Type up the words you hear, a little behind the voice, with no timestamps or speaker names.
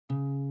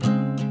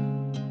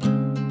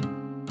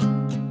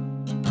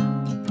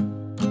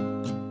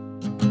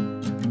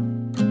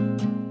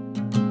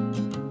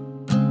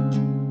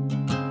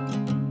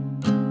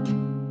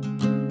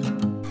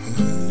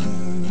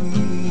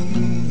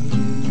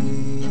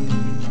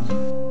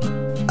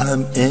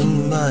I'm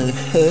in my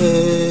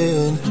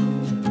head.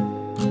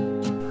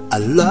 I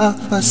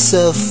locked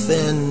myself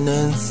in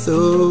and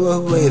threw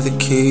away the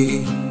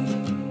key.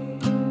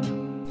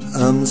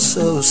 I'm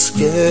so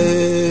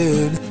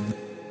scared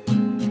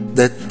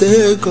that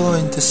they're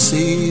going to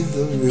see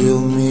the real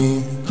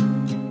me.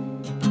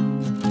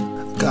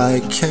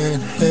 I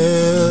can't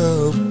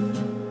help.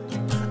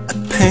 I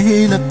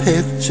paint a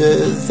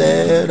picture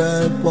that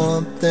I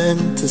want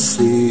them to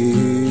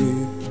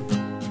see.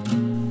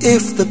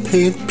 If the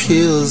paint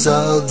peels,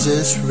 I'll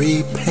just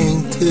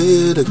repaint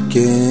it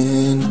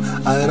again.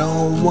 I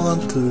don't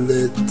want to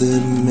let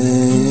them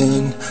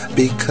in,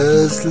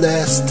 because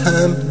last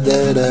time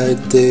that I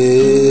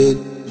did,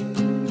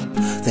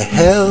 they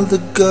held a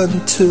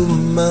gun to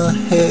my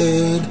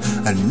head,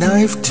 a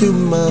knife to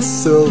my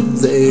throat,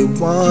 they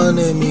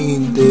wanted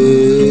me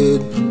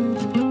dead.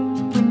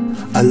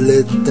 I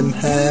let them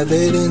have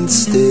it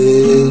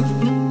instead,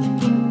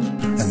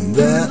 and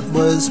that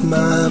was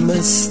my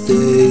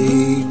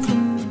mistake.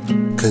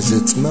 'Cause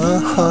it's my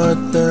heart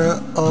they're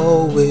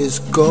always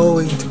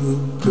going to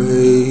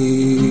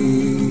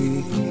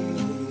break.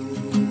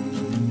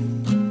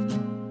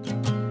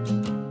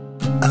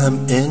 I'm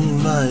in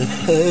my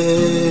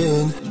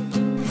head.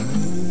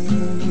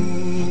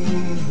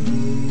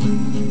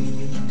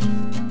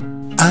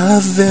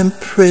 I've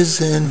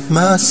imprisoned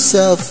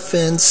myself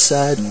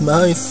inside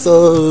my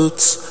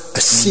thoughts. I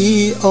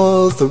see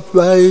all the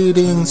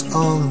writings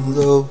on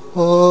the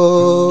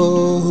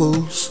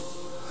walls,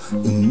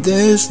 and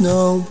there's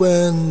no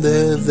one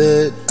there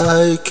that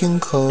I can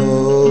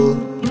call.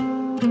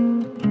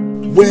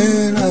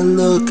 When I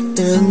look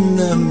in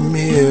the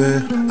mirror,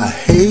 I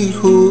hate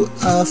who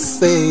I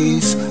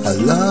face. I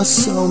lost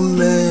so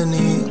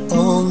many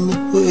on the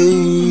way.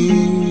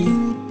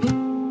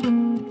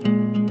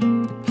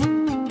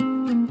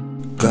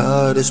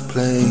 God is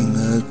playing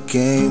a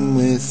game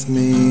with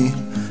me,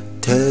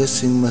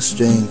 testing my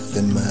strength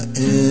and my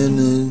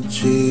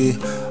energy.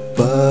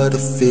 But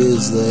it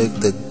feels like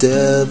the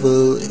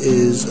devil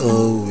is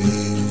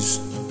always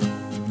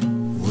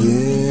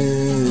winning.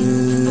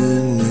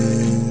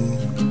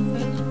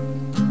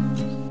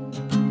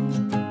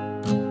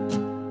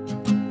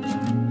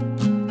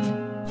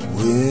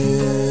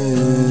 Winning.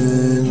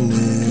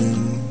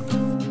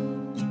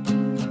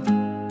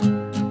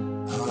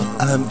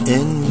 I'm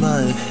in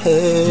my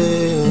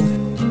head.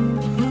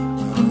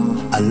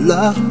 I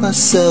locked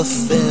myself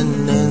in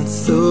and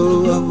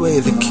threw away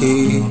the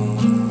key.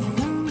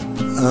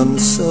 I'm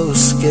so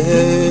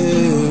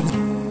scared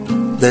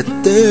that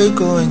they're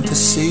going to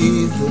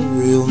see the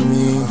real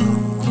me.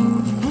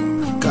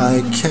 I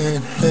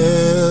can't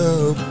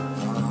help.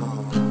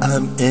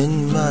 I'm in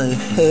my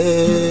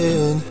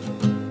head.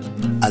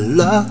 I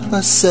locked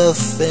myself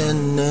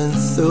in and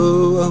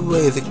threw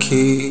away the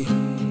key.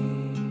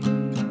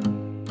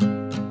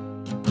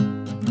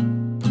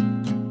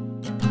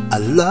 I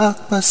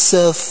locked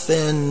myself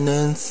in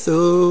and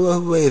threw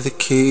away the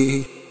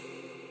key.